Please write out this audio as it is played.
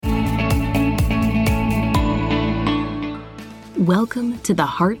Welcome to the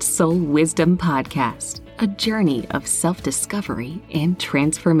Heart Soul Wisdom Podcast, a journey of self-discovery and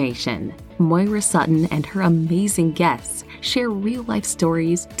transformation. Moira Sutton and her amazing guests share real-life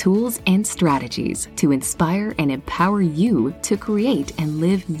stories, tools, and strategies to inspire and empower you to create and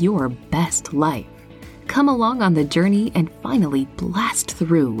live your best life. Come along on the journey and finally blast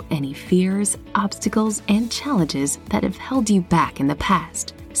through any fears, obstacles, and challenges that have held you back in the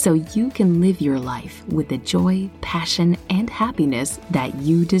past, so you can live your life with the joy, passion, and happiness that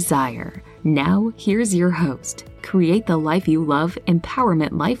you desire. Now, here's your host, Create the Life You Love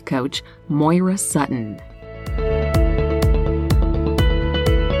Empowerment Life Coach, Moira Sutton.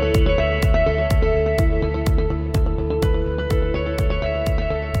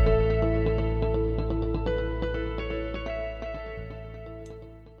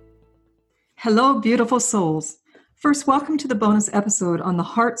 Hello, beautiful souls. First, welcome to the bonus episode on the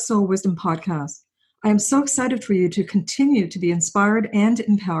Heart Soul Wisdom Podcast. I am so excited for you to continue to be inspired and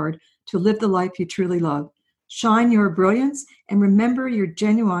empowered to live the life you truly love. Shine your brilliance and remember your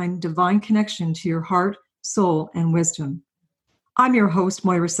genuine divine connection to your heart, soul, and wisdom. I'm your host,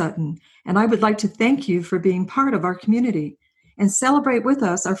 Moira Sutton, and I would like to thank you for being part of our community and celebrate with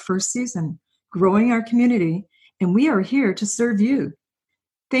us our first season, growing our community, and we are here to serve you.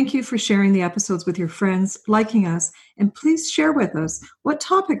 Thank you for sharing the episodes with your friends, liking us, and please share with us what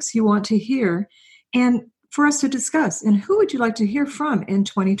topics you want to hear and for us to discuss, and who would you like to hear from in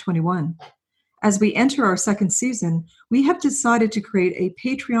 2021. As we enter our second season, we have decided to create a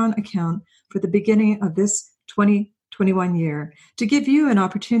Patreon account for the beginning of this 2021 year to give you an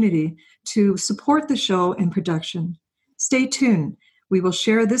opportunity to support the show and production. Stay tuned. We will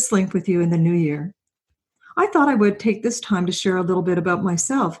share this link with you in the new year. I thought I would take this time to share a little bit about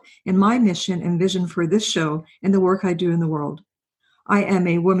myself and my mission and vision for this show and the work I do in the world. I am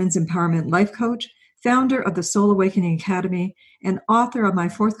a women's empowerment life coach, founder of the Soul Awakening Academy, and author of my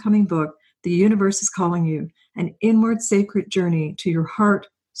forthcoming book, The Universe is Calling You, an inward sacred journey to your heart,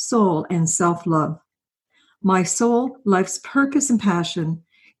 soul, and self-love. My soul life's purpose and passion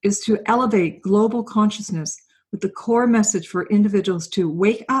is to elevate global consciousness with the core message for individuals to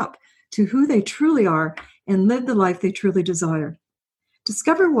wake up to who they truly are and live the life they truly desire.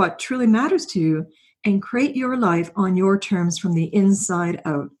 Discover what truly matters to you and create your life on your terms from the inside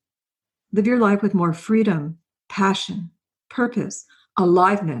out. Live your life with more freedom, passion, purpose,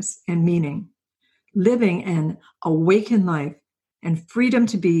 aliveness, and meaning. Living an awakened life and freedom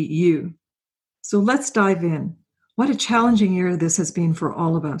to be you. So let's dive in. What a challenging year this has been for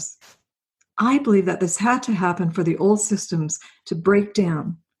all of us. I believe that this had to happen for the old systems to break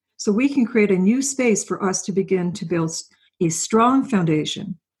down, so we can create a new space for us to begin to build a strong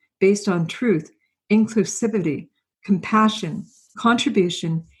foundation based on truth, inclusivity, compassion,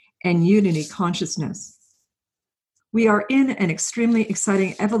 contribution, and unity consciousness. We are in an extremely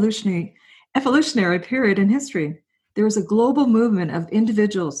exciting evolutionary period in history. There is a global movement of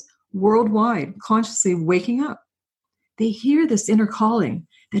individuals worldwide consciously waking up. They hear this inner calling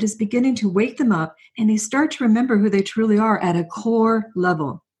that is beginning to wake them up, and they start to remember who they truly are at a core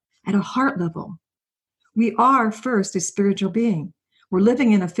level. At a heart level. We are first a spiritual being. We're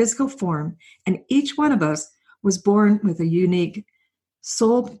living in a physical form, and each one of us was born with a unique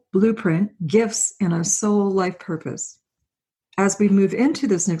soul blueprint, gifts, and a soul life purpose. As we move into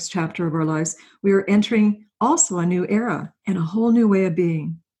this next chapter of our lives, we are entering also a new era and a whole new way of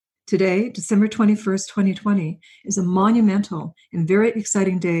being. Today, December 21st, 2020, is a monumental and very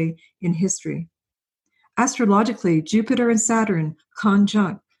exciting day in history. Astrologically, Jupiter and Saturn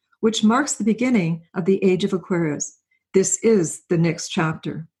conjunct, which marks the beginning of the age of Aquarius. This is the next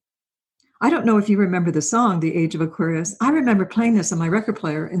chapter. I don't know if you remember the song, The Age of Aquarius. I remember playing this on my record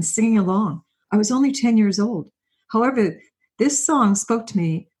player and singing along. I was only 10 years old. However, this song spoke to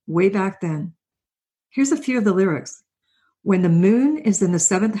me way back then. Here's a few of the lyrics. When the moon is in the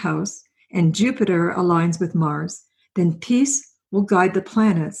 7th house and Jupiter aligns with Mars, then peace will guide the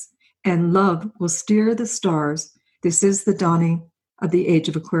planets and love will steer the stars. This is the dawning of the Age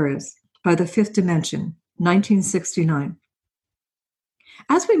of Aquarius by The Fifth Dimension, 1969.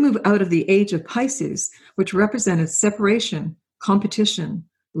 As we move out of the Age of Pisces, which represented separation, competition,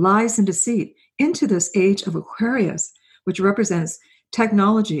 lies, and deceit, into this Age of Aquarius, which represents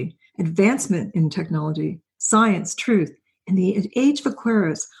technology, advancement in technology, science, truth, and the Age of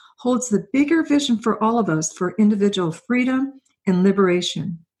Aquarius holds the bigger vision for all of us for individual freedom and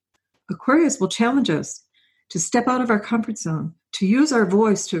liberation. Aquarius will challenge us to step out of our comfort zone, to use our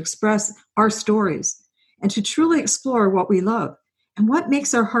voice to express our stories, and to truly explore what we love and what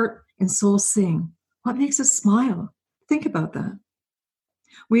makes our heart and soul sing, what makes us smile. Think about that.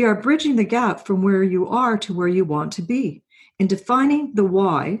 We are bridging the gap from where you are to where you want to be. In defining the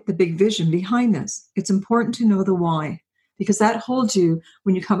why, the big vision behind this, it's important to know the why, because that holds you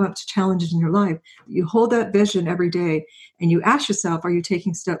when you come up to challenges in your life. You hold that vision every day and you ask yourself, are you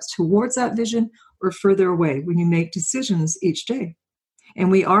taking steps towards that vision or further away when you make decisions each day? And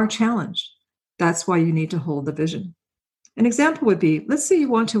we are challenged. That's why you need to hold the vision. An example would be, let's say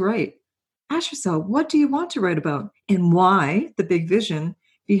you want to write. Ask yourself, what do you want to write about? And why the big vision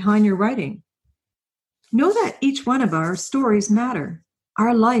behind your writing? Know that each one of our stories matter.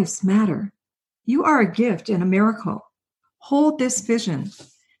 Our lives matter. You are a gift and a miracle. Hold this vision.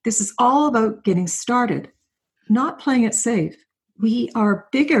 This is all about getting started, not playing it safe. We are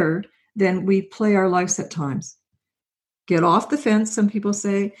bigger than we play our lives at times. Get off the fence, some people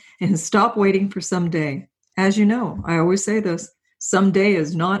say, and stop waiting for someday. As you know, I always say this, someday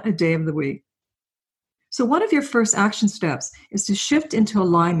is not a day of the week. So one of your first action steps is to shift into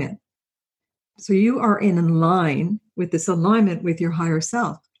alignment. So you are in line with this alignment with your higher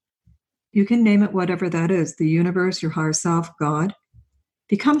self. You can name it whatever that is, the universe, your higher self, God.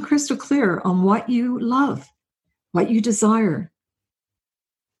 Become crystal clear on what you love, what you desire.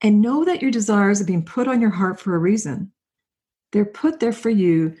 And know that your desires are being put on your heart for a reason. They're put there for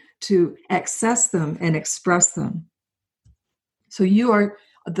you to access them and express them. So you are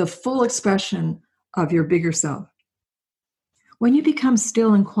the full expression of your bigger self. When you become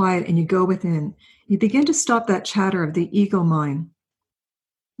still and quiet and you go within, you begin to stop that chatter of the ego mind.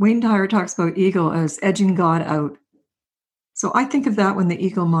 Wayne Dyer talks about ego as edging God out. So I think of that when the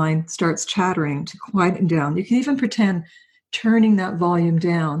ego mind starts chattering to quieten down. You can even pretend turning that volume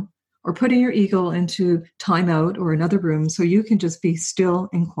down or putting your ego into timeout or another room so you can just be still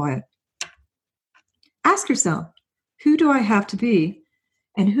and quiet. Ask yourself, who do I have to be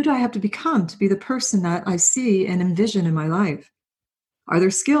and who do I have to become to be the person that I see and envision in my life? Are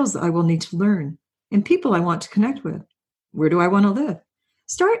there skills that I will need to learn and people I want to connect with? Where do I want to live?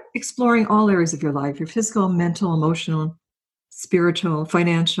 Start exploring all areas of your life, your physical, mental, emotional, spiritual,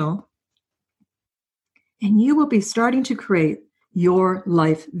 financial, and you will be starting to create your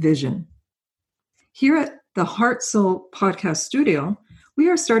life vision. Here at the Heart Soul Podcast Studio, we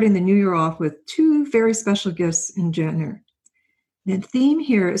are starting the new year off with 2 very special gifts in January. The theme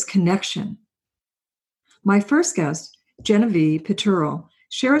here is connection. My first guest, Genevieve Piturro,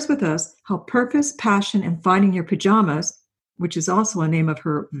 shares with us how purpose, passion, and finding your pajamas, which is also a name of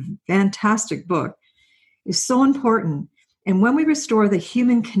her fantastic book, is so important. And when we restore the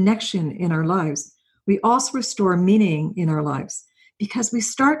human connection in our lives, we also restore meaning in our lives because we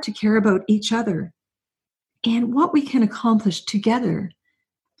start to care about each other and what we can accomplish together.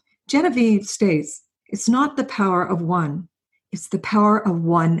 Genevieve states, it's not the power of one, it's the power of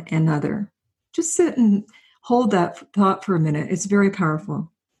one another. Just sit and hold that thought for a minute. It's very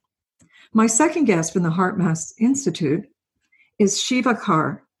powerful. My second guest from the HeartMath Institute is Shiva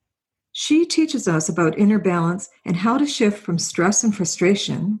Kar. She teaches us about inner balance and how to shift from stress and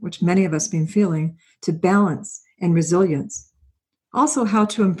frustration, which many of us have been feeling, to balance and resilience. Also, how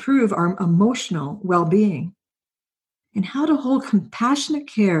to improve our emotional well-being and how to hold compassionate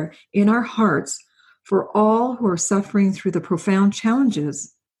care in our hearts for all who are suffering through the profound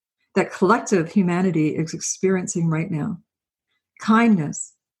challenges that collective humanity is experiencing right now.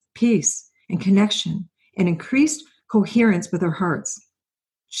 Kindness, peace, and connection, and increased coherence with our hearts.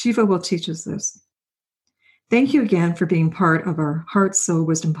 Shiva will teach us this. Thank you again for being part of our Heart Soul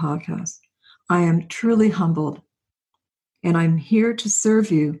Wisdom podcast. I am truly humbled, and I'm here to serve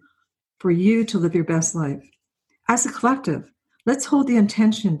you for you to live your best life. As a collective, let's hold the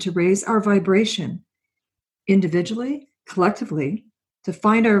intention to raise our vibration individually, collectively, to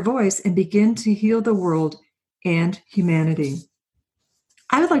find our voice and begin to heal the world and humanity.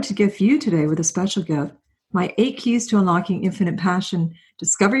 I would like to gift you today with a special gift, my 8 Keys to Unlocking Infinite Passion.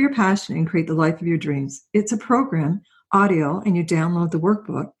 Discover your passion and create the life of your dreams. It's a program, audio, and you download the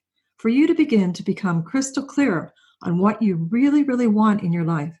workbook for you to begin to become crystal clear on what you really, really want in your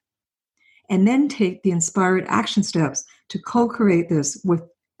life. And then take the inspired action steps to co-create this with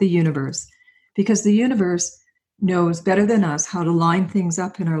the universe. Because the universe knows better than us how to line things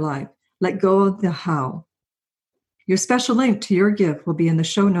up in our life. Let go of the how. Your special link to your gift will be in the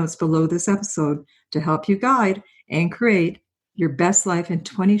show notes below this episode to help you guide and create your best life in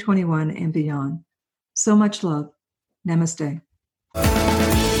 2021 and beyond. So much love. Namaste.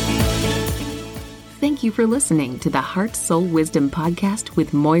 Thank you for listening to the Heart Soul Wisdom Podcast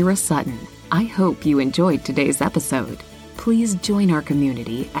with Moira Sutton. I hope you enjoyed today's episode. Please join our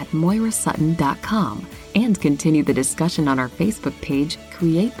community at moirasutton.com and continue the discussion on our Facebook page,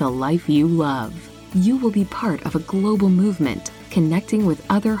 Create the Life You Love. you will be part of a global movement, connecting with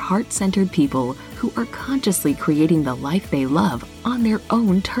other heart-centered people who are consciously creating the life they love on their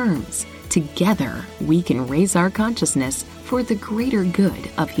own terms. Together, we can raise our consciousness for the greater good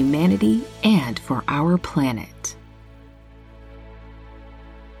of humanity and for our planet.